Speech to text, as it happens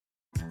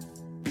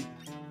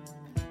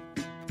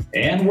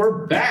And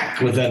we're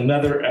back with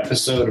another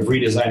episode of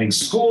Redesigning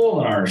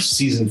School in our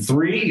season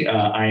 3.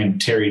 I am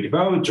Terry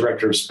DeVoe,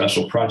 Director of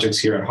Special Projects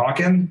here at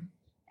Hawken.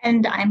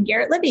 And I'm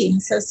Garrett Libby,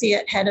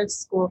 Associate Head of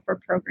School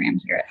for Program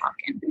here at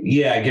Hawken.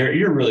 Yeah, Garrett,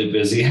 you're really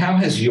busy. How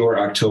has your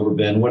October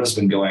been? What has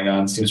been going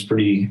on? Seems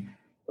pretty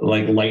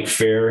like light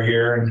fare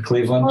here in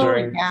Cleveland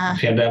during the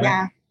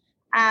pandemic.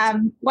 Yeah.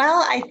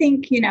 Well, I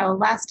think,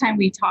 last time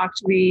we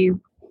talked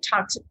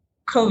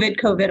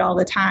COVID all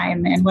the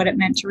time and what it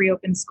meant to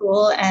reopen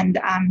school. And,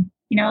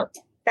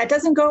 that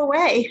doesn't go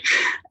away.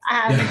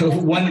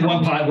 One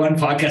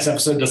podcast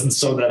episode doesn't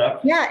sew that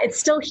up. Yeah, it's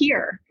still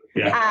here.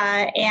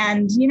 Yeah.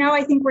 And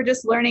I think we're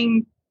just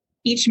learning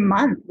each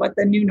month what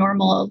the new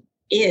normal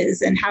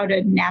is and how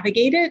to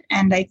navigate it.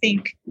 And I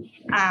think,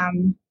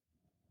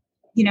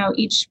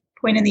 each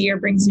point in the year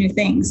brings new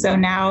things. So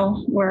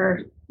now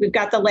we've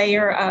got the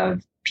layer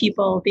of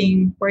people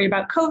being worried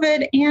about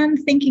COVID and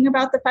thinking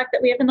about the fact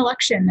that we have an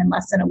election in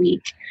less than a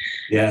week.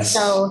 Yes.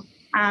 So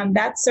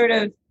that's sort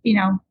of,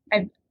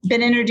 I've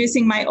been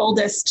introducing my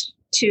oldest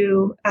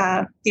to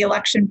the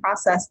election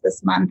process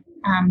this month,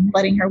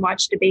 letting her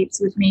watch debates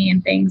with me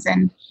and things.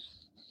 And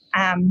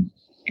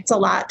it's a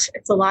lot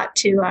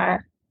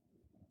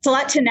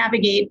to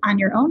navigate on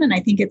your own. And I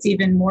think it's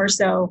even more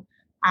so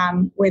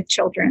with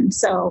children.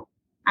 So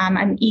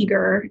I'm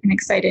eager and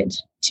excited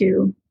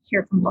to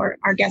hear from Laura,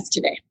 our guest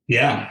today.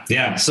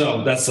 Yeah.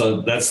 So that's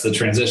the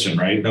transition,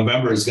 right?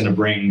 November is going to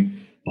bring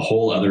a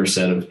whole other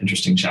set of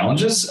interesting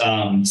challenges,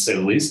 to say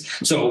the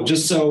least. So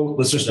just so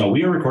listeners know,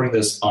 we are recording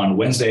this on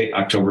Wednesday,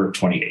 October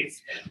 28th,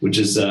 which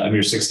is a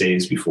mere 6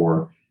 days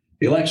before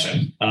the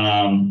election.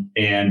 And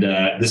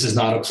this is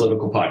not a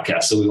political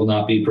podcast, so we will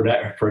not be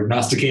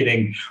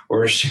prognosticating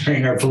or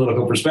sharing our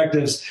political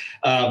perspectives.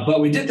 But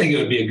we did think it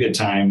would be a good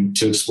time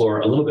to explore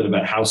a little bit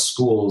about how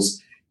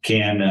schools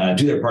can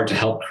do their part to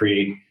help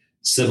create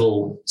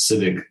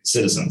civic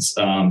citizens.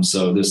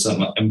 So there's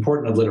some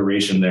important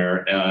alliteration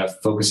there,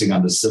 focusing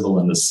on the civil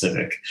and the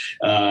civic,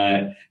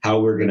 how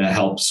we're going to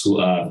help school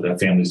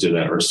families do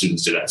that or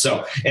students do that.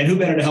 So, and who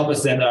better to help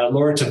us than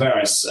Laura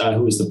Tavares,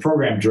 who is the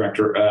program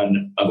director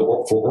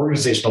for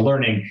organizational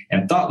learning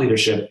and thought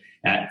leadership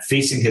at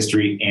Facing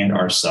History and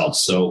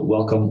Ourselves. So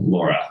welcome,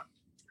 Laura.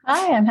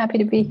 Hi, I'm happy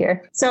to be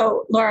here.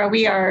 So, Laura,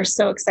 we are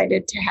so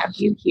excited to have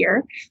you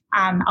here.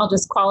 I'll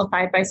just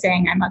qualify by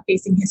saying I'm a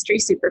Facing History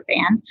super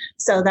fan,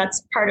 so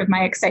that's part of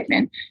my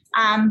excitement.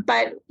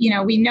 But,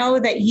 we know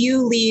that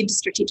you lead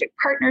strategic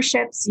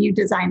partnerships, you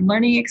design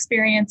learning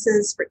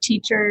experiences for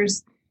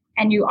teachers,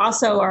 and you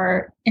also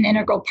are an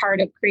integral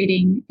part of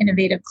creating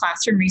innovative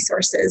classroom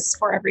resources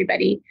for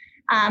everybody.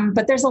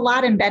 But there's a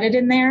lot embedded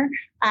in there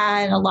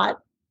and a lot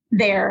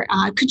there.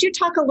 Could you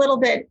talk a little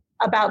bit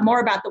more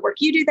about the work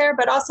you do there,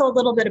 but also a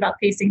little bit about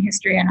Facing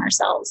History and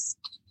Ourselves?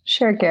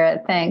 Sure,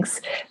 Garrett,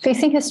 thanks.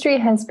 Facing History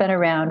has been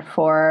around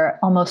for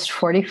almost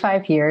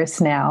 45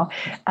 years now,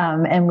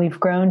 and we've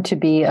grown to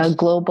be a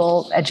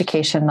global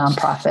education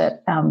nonprofit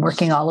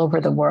working all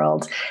over the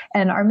world.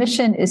 And our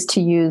mission is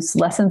to use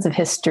lessons of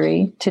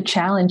history to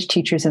challenge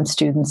teachers and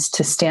students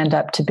to stand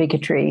up to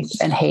bigotry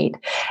and hate.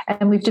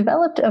 And we've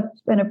developed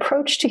an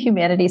approach to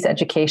humanities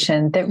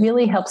education that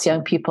really helps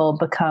young people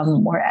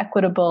become more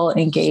equitable,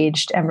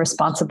 engaged, and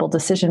responsible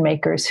decision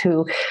makers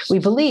who we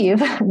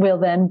believe will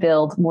then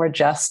build more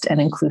just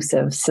and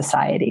inclusive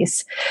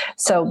societies.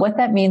 So what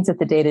that means at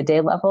the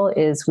day-to-day level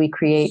is we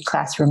create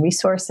classroom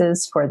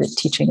resources for the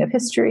teaching of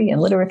history and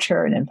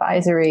literature and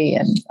advisory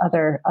and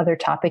other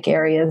topic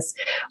areas.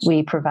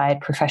 We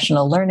provide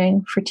professional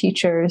learning for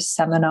teachers,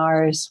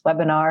 seminars,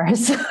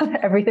 webinars,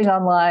 everything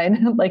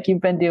online like you've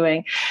been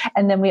doing.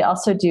 And then we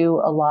also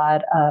do a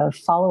lot of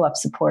follow-up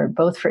support,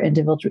 both for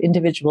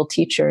individual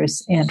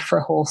teachers and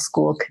for whole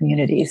school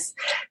communities.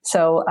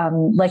 So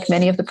like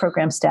many of the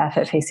program staff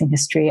at Facing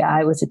History,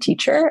 I was a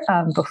teacher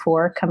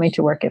before coming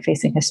to work at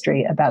Facing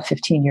History about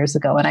 15 years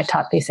ago. And I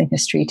taught Facing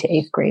History to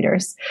 8th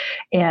graders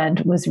and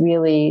was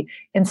really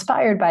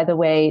inspired by the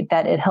way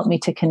that it helped me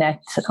to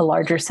connect a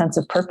larger sense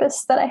of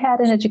purpose that I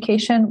had in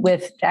education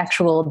with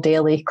actual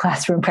daily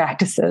classroom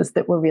practices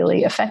that were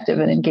really effective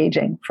and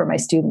engaging for my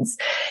students.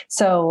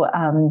 So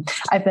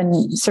I've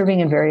been serving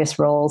in various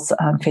roles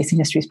on Facing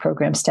History's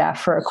program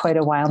staff for quite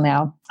a while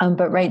now.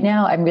 But right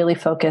now I'm really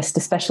focused,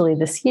 especially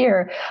this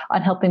year,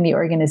 on helping the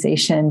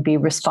organization be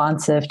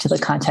responsive to the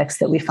context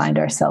that we find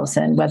ourselves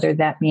in, whether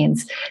that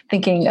means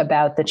thinking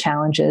about the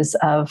challenges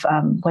of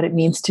what it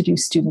means to do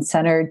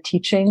student-centered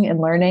teaching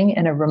and learning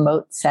in a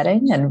remote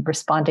setting and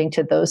responding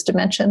to those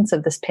dimensions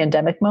of this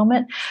pandemic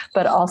moment,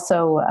 but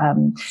also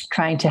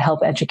trying to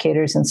help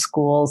educators and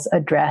schools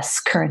address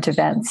current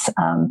events,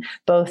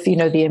 both,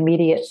 the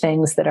immediate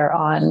things that are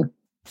on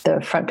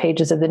the front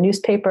pages of the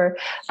newspaper,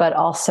 but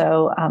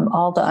also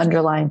all the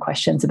underlying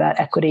questions about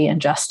equity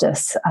and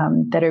justice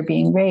that are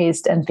being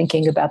raised, and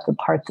thinking about the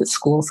part that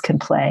schools can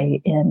play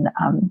in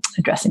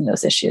addressing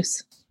those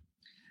issues.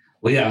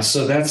 Well, yeah.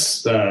 So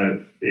that's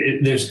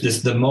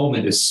the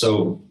moment is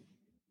so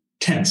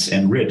tense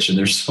and rich, and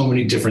there's so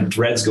many different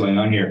threads going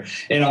on here.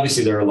 And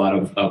obviously there are a lot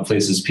of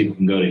places people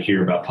can go to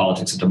hear about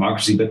politics and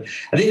democracy, but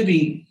I think it'd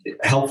be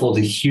helpful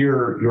to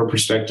hear your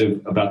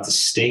perspective about the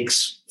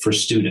stakes for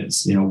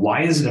students.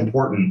 Why is it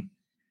important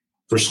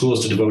for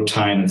schools to devote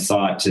time and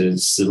thought to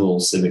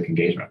civic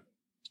engagement?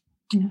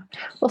 Yeah.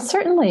 Well,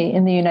 certainly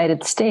in the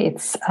United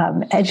States,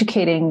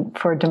 educating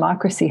for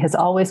democracy has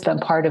always been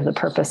part of the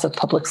purpose of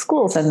public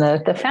schools and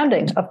the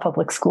founding of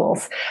public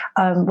schools.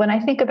 When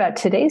I think about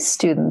today's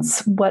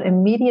students, what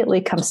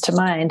immediately comes to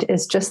mind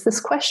is just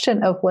this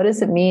question of what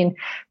does it mean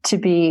to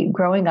be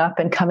growing up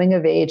and coming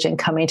of age and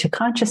coming to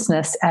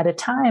consciousness at a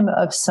time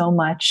of so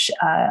much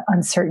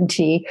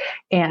uncertainty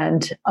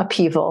and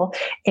upheaval,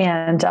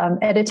 and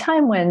at a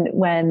time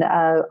when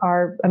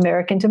our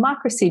American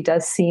democracy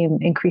does seem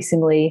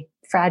increasingly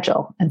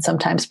fragile and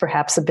sometimes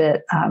perhaps a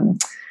bit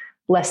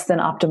less than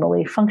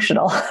optimally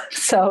functional.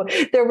 So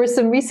there were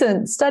some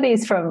recent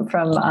studies from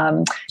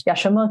Yascha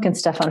Mounk and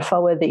Stefan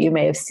Fawad that you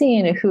may have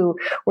seen, who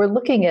were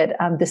looking at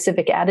the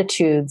civic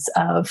attitudes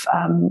of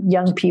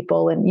young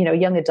people and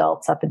young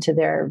adults up into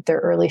their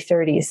early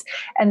 30s.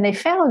 And they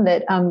found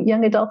that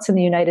young adults in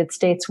the United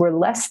States were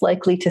less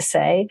likely to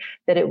say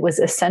that it was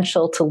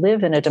essential to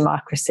live in a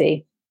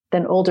democracy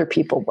than older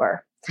people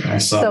were.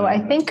 I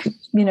think,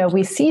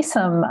 we see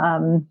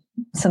some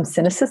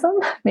cynicism,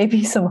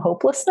 maybe some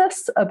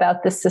hopelessness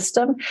about the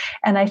system.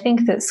 And I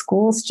think that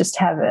schools just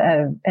have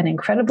an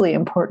incredibly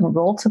important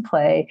role to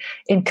play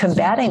in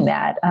combating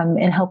that,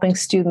 in helping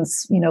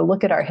students,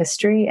 look at our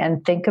history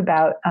and think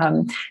about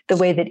the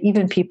way that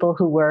even people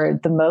who were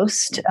the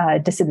most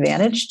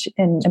disadvantaged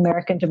in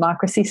American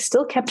democracy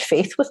still kept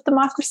faith with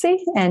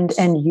democracy and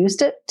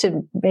used it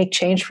to make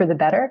change for the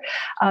better.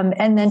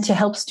 And then to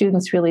help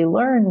students really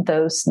learn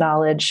those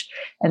knowledge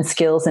and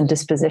skills and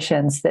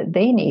dispositions that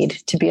they need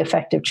to be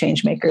effective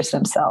change makers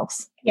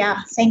themselves.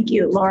 Yeah, thank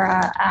you,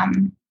 Laura.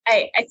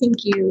 I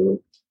think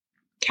you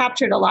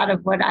captured a lot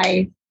of what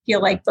I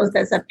feel like both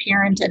as a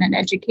parent and an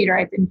educator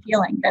I've been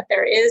feeling, that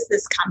there is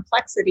this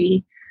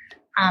complexity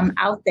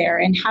out there.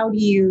 And how do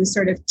you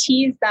sort of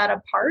tease that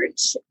apart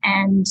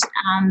and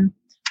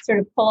sort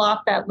of pull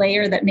off that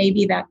layer, that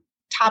maybe that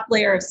top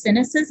layer of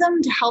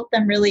cynicism, to help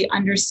them really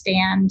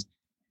understand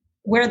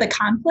where the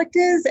conflict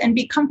is and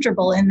be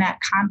comfortable in that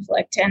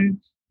conflict. And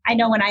I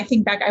know when I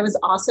think back, I was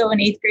also an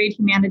 8th grade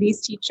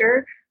humanities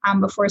teacher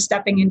before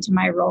stepping into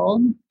my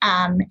role.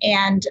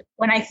 And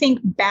when I think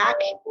back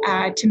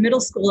to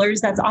middle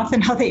schoolers, that's often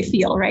how they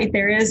feel, right?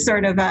 There is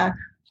sort of a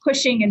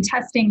pushing and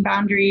testing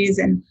boundaries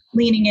and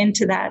leaning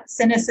into that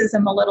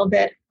cynicism a little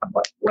bit of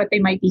what they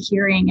might be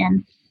hearing.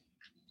 And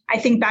I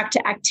think back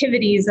to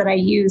activities that I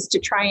use to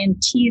try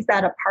and tease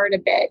that apart a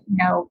bit,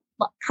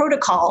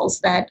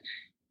 protocols that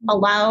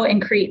allow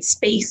and create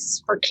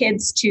space for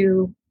kids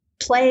to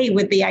play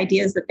with the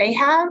ideas that they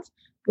have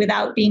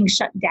without being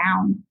shut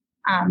down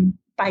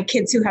by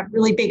kids who have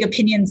really big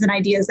opinions and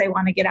ideas they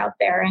want to get out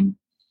there. And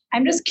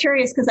I'm just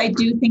curious, because I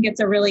do think it's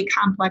a really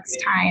complex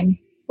time.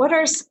 What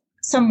are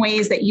some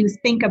ways that you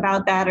think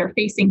about that, or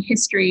Facing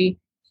History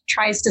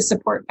tries to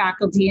support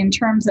faculty in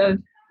terms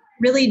of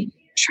really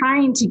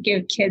trying to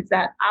give kids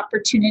that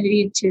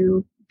opportunity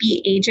to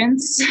be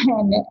agents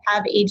and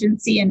have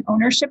agency and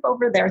ownership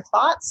over their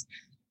thoughts,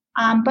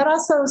 but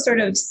also sort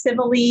of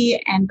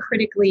civilly and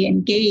critically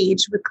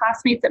engage with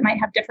classmates that might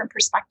have different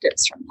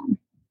perspectives from them?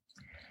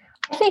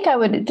 I think I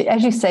would,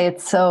 as you say,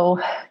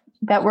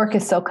 that work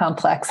is so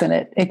complex and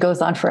it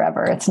goes on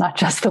forever. It's not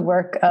just the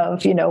work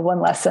of, one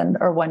lesson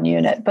or one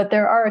unit, but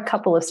there are a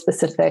couple of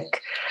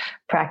specific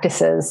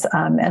practices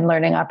and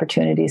learning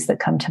opportunities that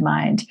come to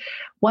mind.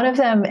 One of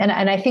them, and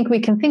I think we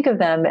can think of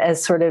them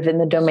as sort of in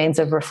the domains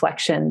of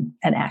reflection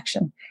and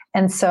action.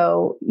 And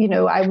so,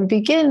 I would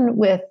begin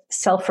with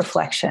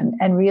self-reflection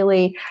and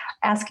really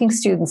asking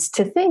students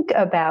to think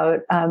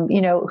about,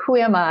 who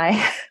am I?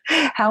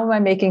 How am I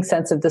making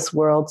sense of this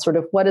world? Sort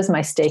of, what is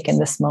my stake in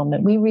this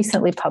moment? We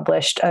recently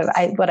published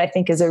what I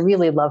think is a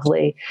really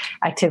lovely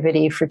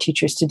activity for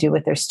teachers to do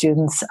with their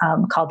students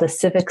called a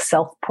civic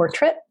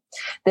self-portrait,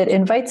 that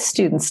invites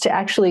students to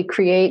actually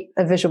create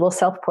a visual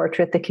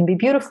self-portrait that can be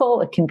beautiful.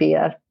 It can be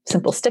a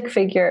simple stick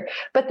figure,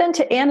 but then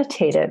to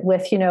annotate it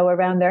with,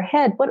 around their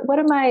head, what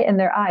am I, in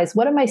their eyes,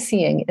 what am I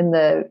seeing in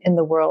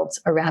the world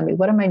around me?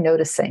 What am I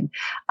noticing?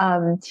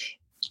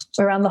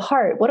 Around the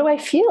heart, what do I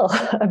feel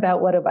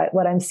about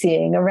what I'm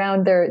seeing?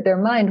 Around their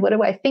mind, what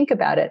do I think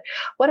about it?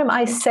 What am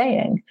I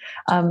saying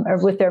or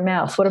with their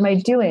mouth? What am I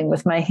doing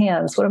with my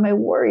hands? What am I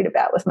worried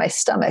about with my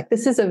stomach?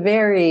 This is a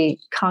very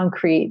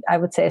concrete, I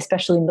would say,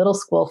 especially middle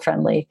school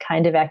friendly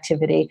kind of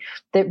activity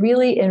that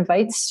really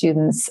invites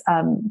students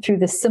through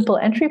this simple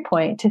entry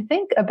point to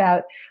think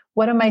about,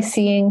 what am I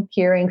seeing,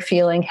 hearing,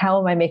 feeling? How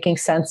am I making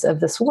sense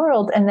of this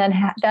world? And then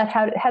how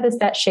does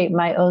that shape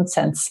my own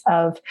sense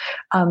of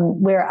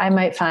where I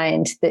might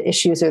find the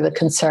issues or the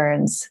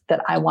concerns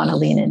that I want to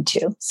lean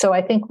into? So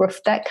I think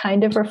that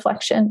kind of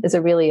reflection is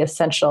a really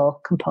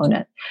essential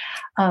component.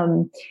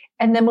 And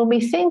And then when we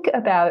think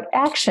about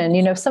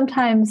action,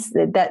 sometimes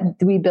that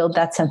we build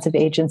that sense of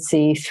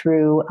agency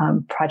through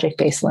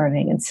project-based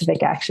learning and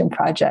civic action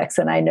projects.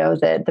 And I know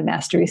that the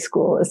Mastery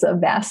School is a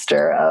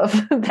master of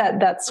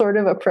that sort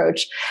of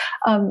approach.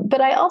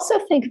 But I also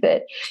think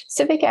that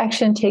civic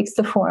action takes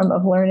the form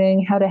of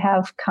learning how to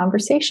have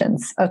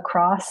conversations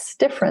across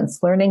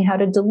difference, learning how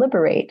to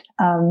deliberate.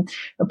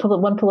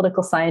 One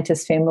political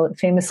scientist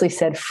famously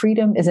said,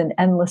 "Freedom is an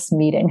endless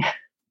meeting."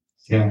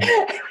 Yeah.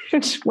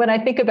 Which, when I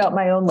think about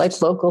my own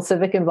local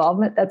civic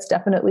involvement, that's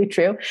definitely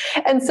true.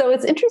 And so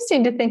it's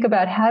interesting to think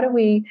about how do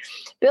we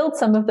build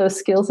some of those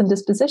skills and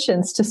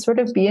dispositions to sort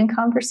of be in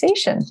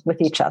conversation with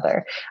each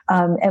other.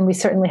 And we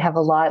certainly have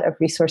a lot of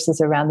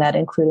resources around that,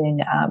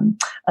 including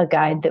a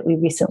guide that we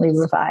recently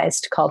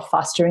revised called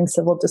Fostering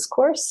Civil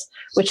Discourse,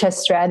 which has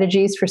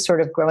strategies for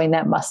sort of growing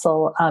that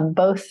muscle,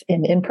 both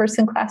in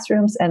in-person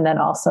classrooms and then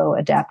also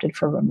adapted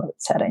for remote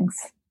settings.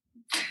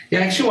 Yeah,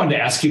 I actually wanted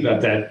to ask you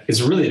about that.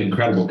 It's really an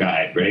incredible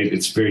guide, right?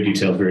 It's very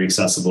detailed, very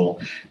accessible.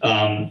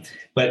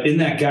 But in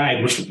that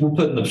guide, which we'll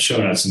put in the show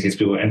notes in case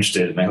people are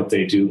interested, and I hope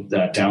they do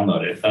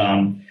download it.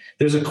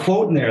 There's a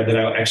quote in there that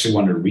I actually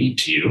wanted to read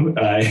to you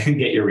and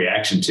get your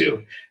reaction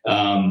to.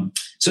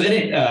 So in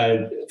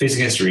it,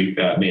 Facing History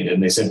made it,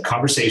 and they said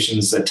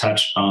conversations that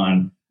touch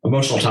on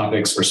emotional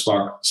topics or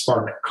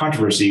spark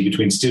controversy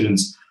between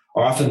students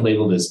are often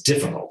labeled as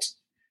difficult.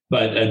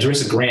 But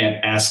Darissa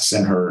Grant asks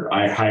in her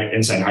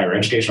Inside Higher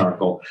Education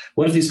article,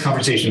 what if these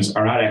conversations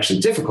are not actually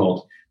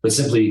difficult, but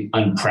simply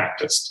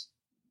unpracticed?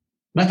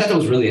 And I thought that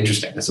was really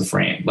interesting as a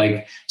frame.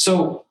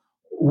 So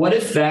what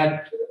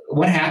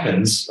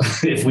happens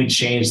if we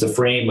change the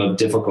frame of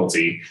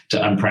difficulty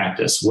to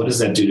unpracticed? What does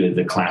that do to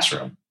the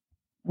classroom?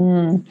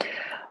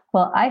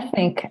 Well, I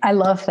think I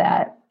love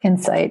that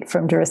insight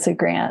from Darissa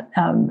Grant,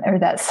 or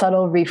that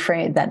subtle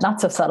reframe, that not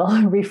so subtle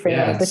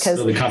reframe, because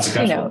really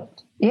consequential.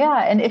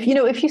 Yeah. And if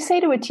you say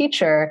to a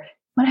teacher,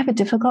 want to have a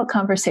difficult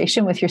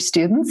conversation with your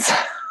students,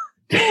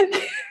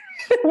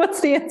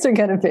 what's the answer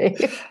going to be?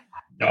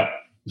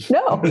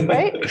 No,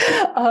 right?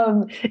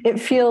 It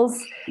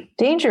feels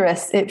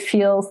dangerous. It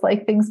feels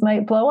like things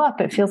might blow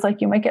up. It feels like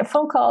you might get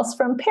phone calls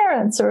from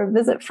parents or a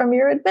visit from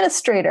your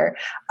administrator.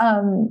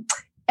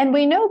 And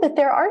we know that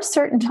there are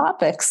certain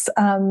topics,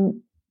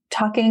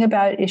 talking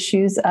about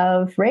issues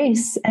of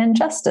race and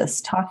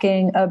justice,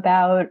 talking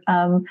about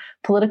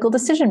political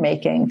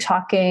decision-making,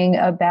 talking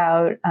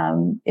about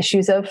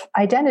issues of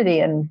identity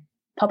and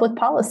public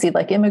policy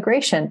like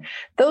immigration.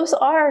 Those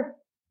are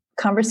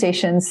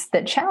conversations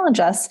that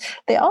challenge us.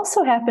 They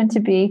also happen to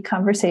be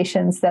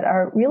conversations that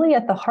are really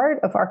at the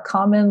heart of our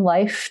common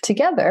life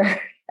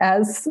together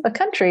as a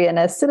country and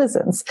as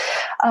citizens.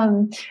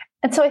 And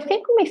so I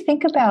think when we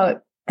think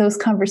about those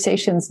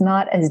conversations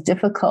not as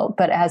difficult,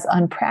 but as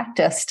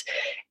unpracticed,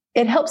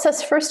 it helps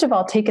us, first of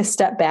all, take a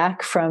step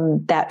back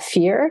from that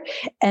fear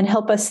and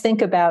help us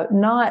think about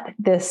not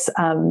this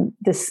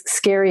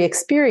scary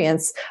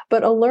experience,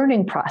 but a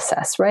learning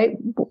process, right?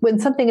 When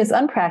something is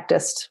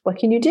unpracticed, what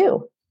can you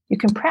do? You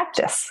can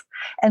practice.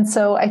 And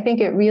so I think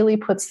it really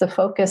puts the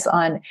focus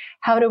on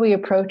how do we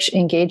approach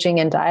engaging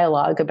in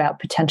dialogue about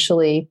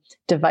potentially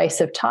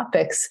divisive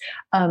topics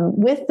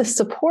with the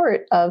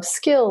support of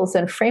skills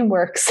and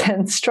frameworks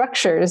and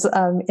structures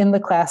in the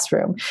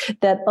classroom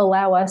that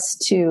allow us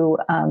to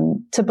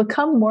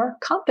become more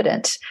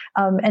competent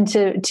and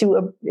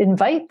to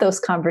invite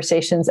those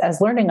conversations as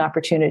learning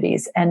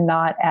opportunities and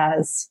not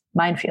as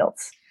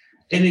minefields.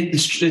 And it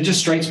just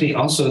strikes me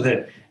also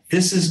that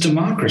this is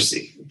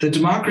democracy. The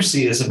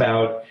democracy is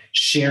about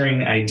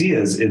sharing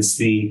ideas. It's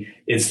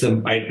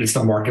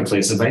the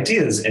marketplace of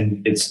ideas,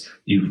 and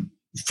you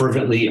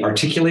fervently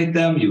articulate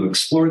them, you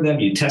explore them,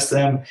 you test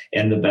them,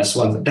 and the best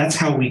ones. That's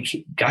how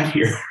we got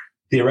here,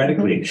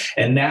 theoretically.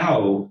 And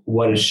now,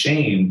 what a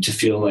shame to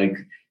feel like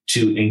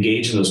to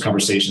engage in those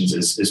conversations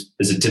is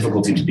a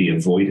difficulty to be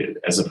avoided,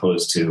 as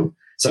opposed to.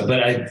 So,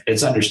 but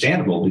it's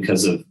understandable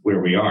because of where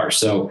we are.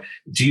 So,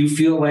 do you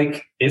feel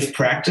like if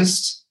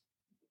practiced,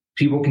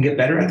 people can get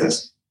better at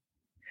this?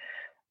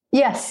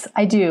 Yes,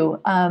 I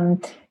do.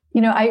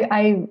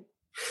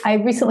 I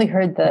recently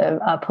heard the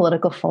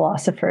political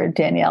philosopher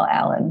Danielle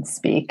Allen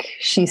speak.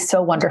 She's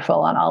so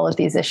wonderful on all of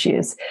these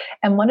issues.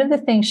 And one of the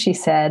things she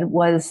said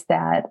was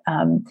that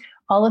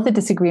all of the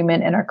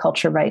disagreement in our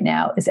culture right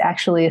now is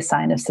actually a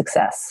sign of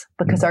success,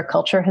 because our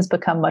culture has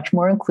become much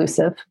more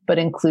inclusive, but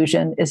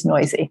inclusion is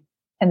noisy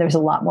and there's a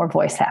lot more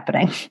voice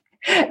happening.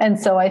 And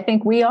so I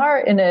think we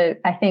are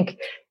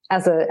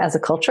as a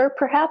culture,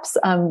 perhaps,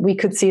 we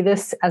could see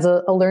this as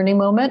a learning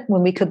moment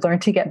when we could learn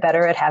to get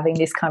better at having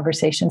these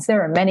conversations. There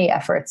are many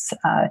efforts,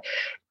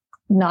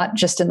 not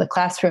just in the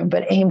classroom,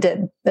 but aimed at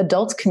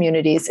adult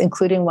communities,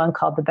 including one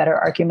called the Better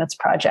Arguments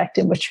Project,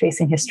 in which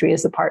Facing History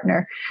is a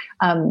partner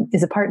and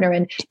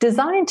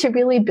designed to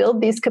really build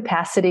these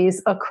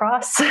capacities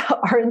across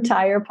our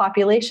entire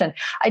population.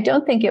 I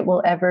don't think it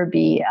will ever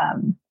be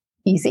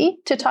easy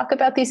to talk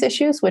about these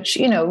issues, which,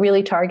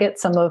 really target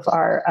some of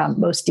our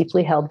most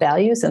deeply held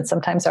values and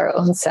sometimes our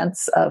own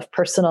sense of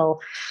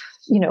personal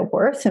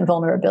worth and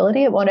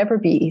vulnerability. It won't ever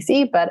be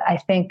easy, but I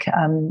think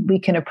we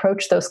can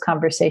approach those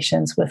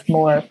conversations with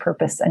more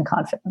purpose and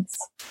confidence.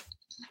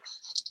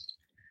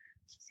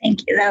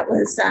 Thank you. That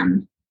was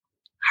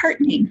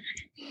heartening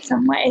in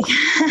some way,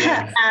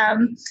 Yeah.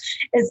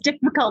 as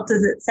difficult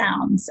as it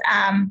sounds.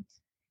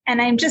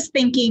 And I'm just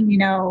thinking,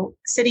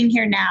 sitting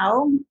here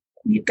now,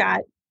 we've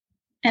got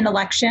an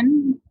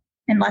election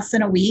in less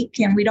than a week,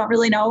 and we don't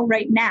really know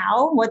right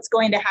now what's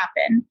going to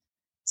happen.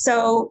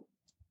 So,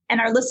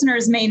 and our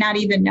listeners may not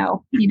even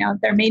know,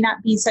 there may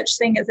not be such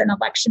thing as an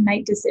election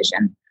night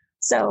decision.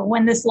 So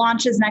when this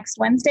launches next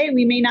Wednesday,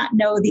 we may not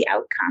know the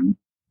outcome.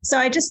 So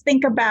I just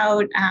think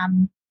about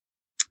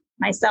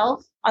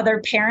myself,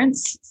 other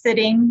parents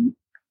sitting,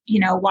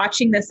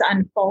 watching this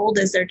unfold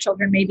as their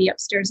children may be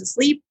upstairs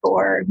asleep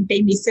or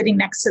maybe sitting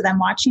next to them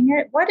watching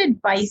it. What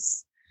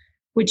advice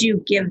would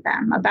you give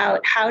them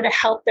about how to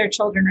help their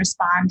children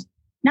respond,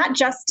 not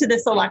just to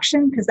this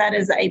election, because that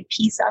is a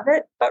piece of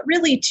it, but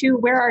really to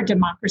where our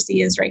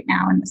democracy is right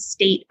now and the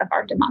state of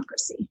our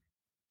democracy?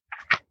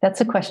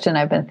 That's a question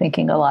I've been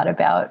thinking a lot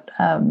about.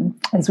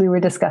 As we were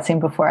discussing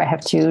before, I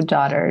have two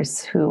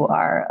daughters who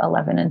are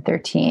 11 and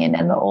 13,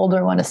 and the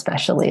older one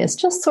especially is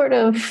just sort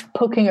of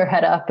poking her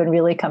head up and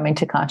really coming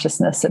to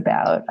consciousness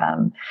about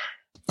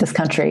this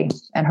country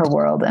and her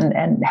world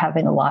and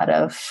having a lot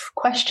of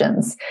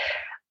questions.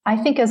 I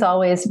think, as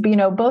always,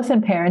 both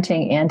in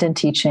parenting and in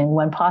teaching,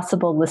 when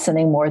possible,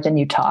 listening more than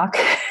you talk.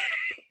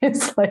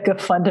 It's like a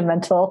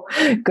fundamental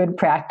good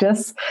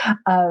practice,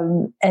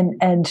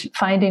 and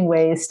finding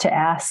ways to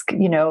ask,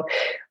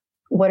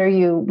 what are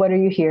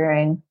you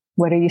hearing?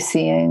 What are you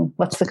seeing?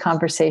 What's the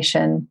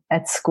conversation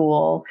at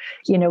school?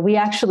 We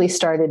actually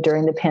started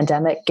during the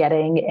pandemic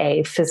getting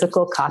a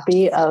physical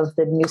copy of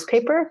the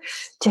newspaper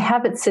to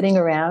have it sitting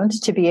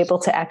around to be able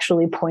to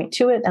actually point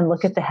to it and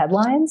look at the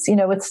headlines.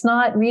 It's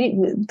not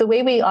reading the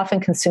way we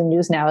often consume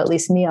news now, at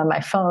least me on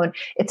my phone.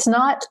 It's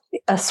not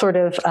a sort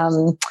of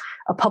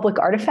a public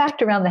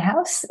artifact around the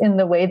house in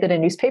the way that a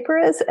newspaper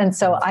is. And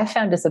so I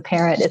found as a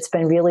parent, it's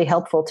been really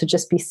helpful to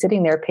just be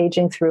sitting there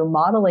paging through,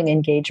 modeling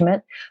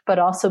engagement, but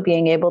also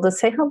being able to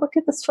say, oh, look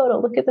at this photo,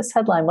 look at this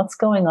headline, what's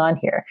going on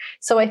here?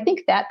 So I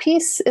think that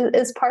piece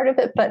is part of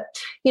it. But,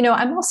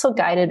 I'm also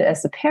guided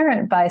as a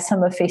parent by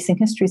some of Facing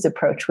History's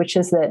approach, which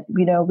is that,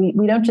 we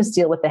don't just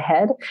deal with the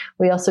head,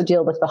 we also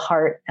deal with the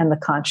heart and the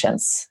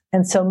conscience.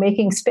 And so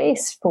making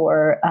space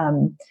for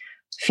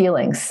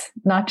feelings,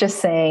 not just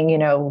saying,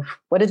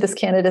 what did this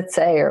candidate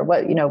say, or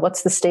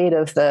what's the state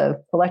of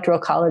the electoral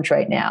college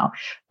right now,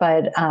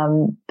 but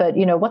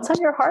what's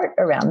on your heart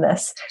around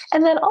this?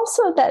 And then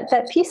also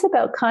that piece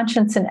about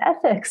conscience and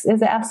ethics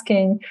is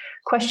asking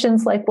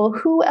questions like, well,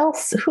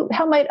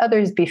 how might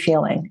others be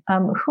feeling?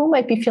 Who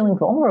might be feeling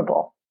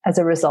vulnerable as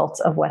a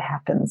result of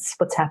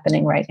what's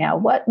happening right now?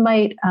 What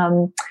might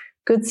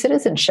good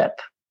citizenship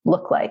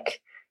look like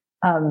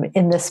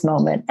in this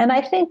moment? And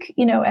I think,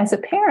 as a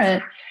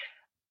parent,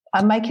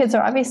 my kids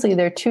are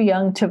they're too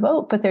young to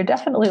vote, but they're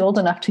definitely old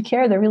enough to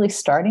care. They're really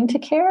starting to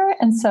care.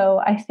 And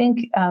so I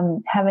think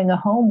having a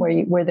home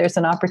where there's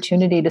an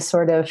opportunity to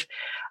sort of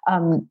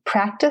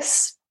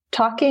practice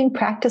talking,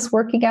 practice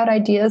working out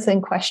ideas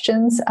and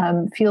questions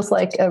feels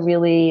like a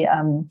really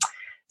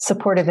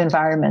supportive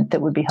environment that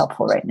would be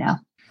helpful right now.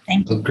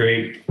 Thank you.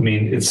 Great. I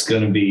mean, it's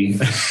going to be,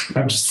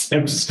 I'm just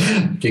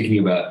thinking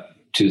about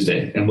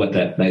Tuesday and what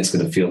that night's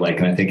going to feel like.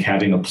 And I think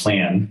having a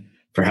plan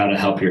for how to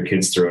help your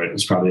kids through it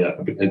is probably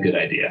a good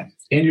idea.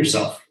 And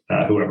yourself,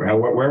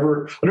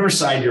 whatever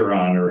side you're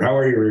on or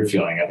however you're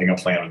feeling, I think a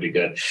plan would be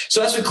good.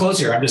 So as we close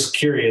here, I'm just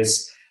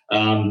curious,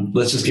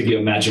 let's just give you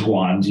a magic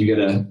wand.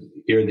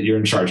 You're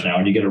in charge now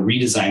and you get to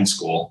redesign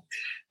school.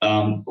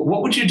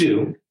 What would you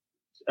do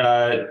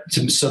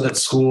so that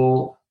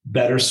school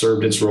better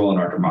served its role in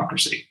our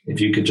democracy?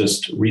 If you could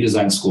just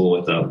redesign school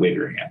with a wave of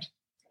your hand.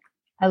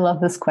 I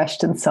love this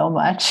question so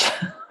much.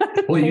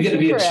 Well, you get to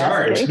be in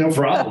charge. Asking. No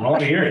problem. I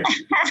want to hear it.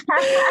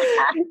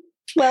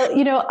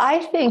 Well, I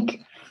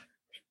think,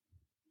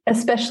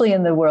 especially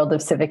in the world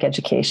of civic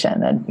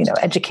education and,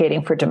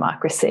 educating for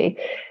democracy,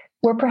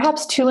 we're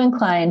perhaps too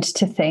inclined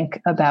to think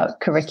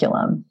about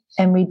curriculum,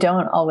 and we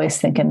don't always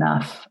think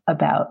enough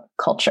about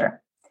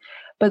culture.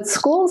 But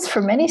schools,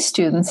 for many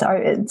students,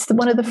 it's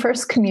one of the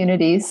first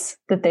communities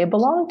that they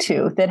belong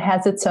to that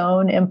has its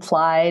own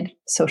implied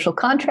social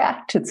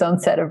contract, its own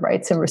set of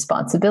rights and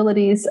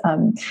responsibilities.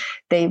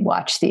 They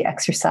watch the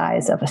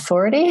exercise of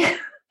authority.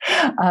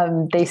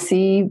 They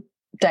see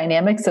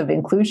dynamics of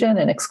inclusion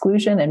and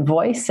exclusion and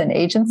voice and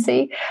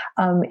agency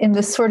in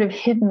this sort of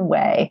hidden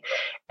way.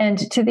 And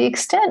to the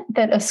extent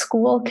that a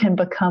school can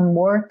become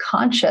more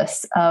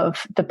conscious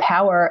of the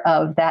power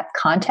of that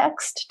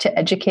context to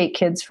educate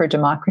kids for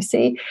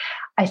democracy,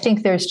 I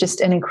think there's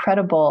just an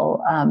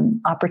incredible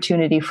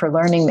opportunity for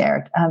learning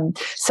there.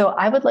 So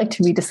I would like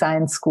to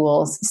redesign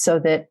schools so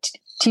that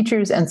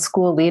teachers and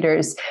school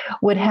leaders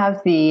would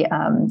have the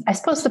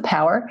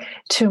power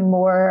to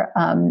more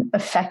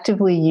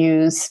effectively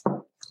use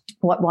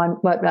what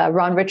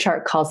Ron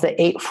Ritchhart calls the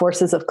 8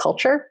 forces of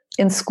culture.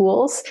 in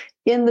schools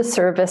in the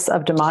service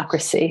of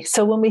democracy.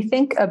 So when we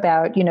think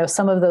about,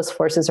 some of those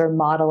forces are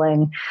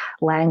modeling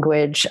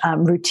language,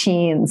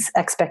 routines,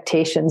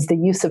 expectations, the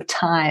use of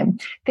time,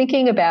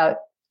 thinking about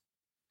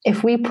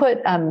if we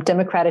put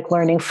democratic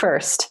learning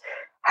first,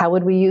 how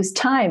would we use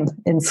time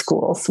in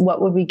schools?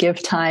 What would we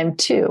give time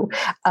to?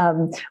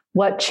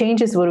 What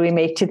changes would we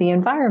make to the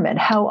environment?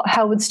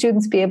 How would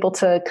students be able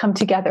to come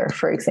together,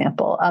 for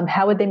example?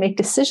 How would they make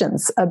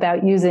decisions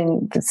about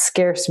using the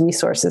scarce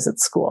resources at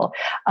school?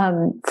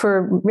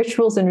 For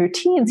rituals and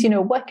routines,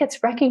 what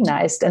gets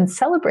recognized and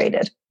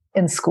celebrated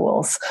in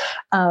schools?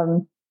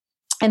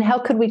 And how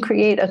could we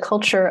create a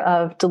culture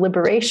of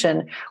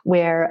deliberation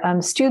where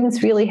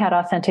students really had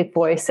authentic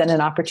voice and an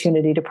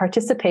opportunity to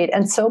participate?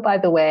 And so, by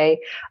the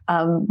way,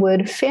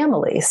 would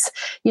families.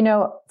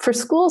 For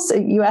schools,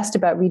 you asked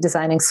about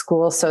redesigning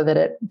schools so that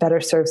it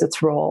better serves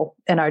its role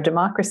in our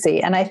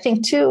democracy. And I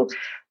think, too,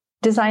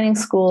 designing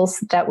schools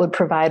that would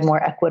provide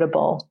more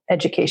equitable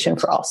education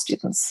for all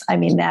students. I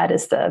mean, that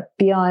is the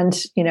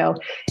beyond,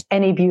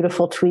 any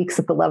beautiful tweaks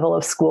at the level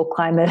of school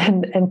climate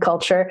and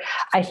culture.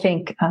 I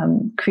think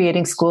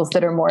creating schools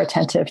that are more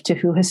attentive to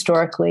who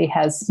historically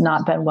has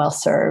not been well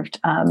served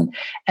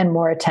and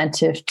more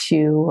attentive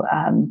to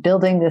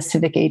building the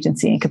civic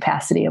agency and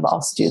capacity of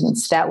all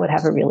students, that would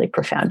have a really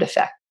profound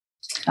effect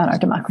on our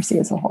democracy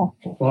as a whole.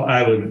 Well,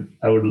 I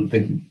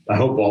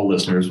hope all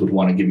listeners would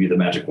want to give you the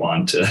magic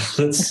wand to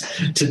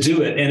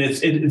do it. And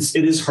it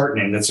is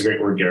heartening. That's a great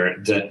word,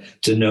 Garrett,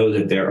 to know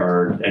that there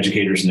are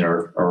educators and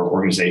there are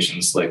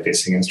organizations like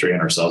Facing History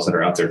and ourselves that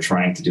are out there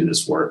trying to do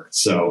this work.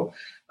 So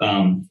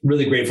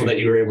really grateful that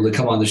you were able to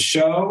come on the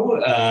show.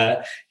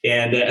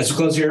 And as we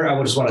close here, I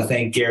just want to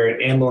thank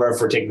Garrett and Laura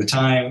for taking the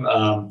time.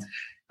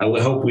 I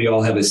would hope we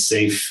all have a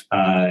safe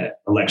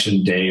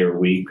election day or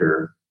week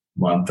or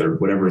month or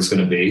whatever it's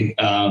going to be,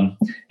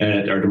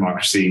 and our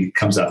democracy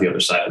comes out the other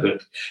side of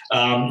it.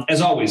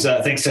 As always,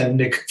 thanks to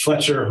Nick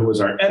Fletcher, who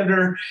was our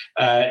editor.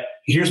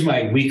 Here's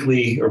my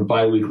weekly or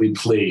bi-weekly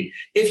plea.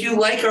 If you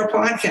like our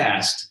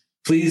podcast,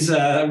 please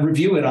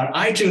review it on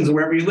iTunes or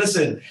wherever you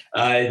listen.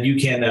 You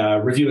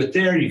can review it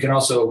there. You can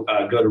also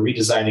go to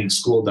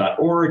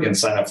redesigningschool.org and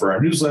sign up for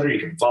our newsletter. You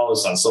can follow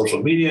us on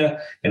social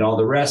media and all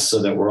the rest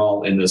so that we're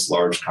all in this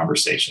large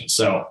conversation.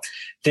 So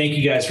thank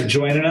you guys for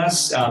joining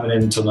us. And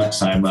until next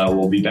time,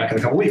 we'll be back in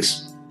a couple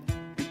weeks.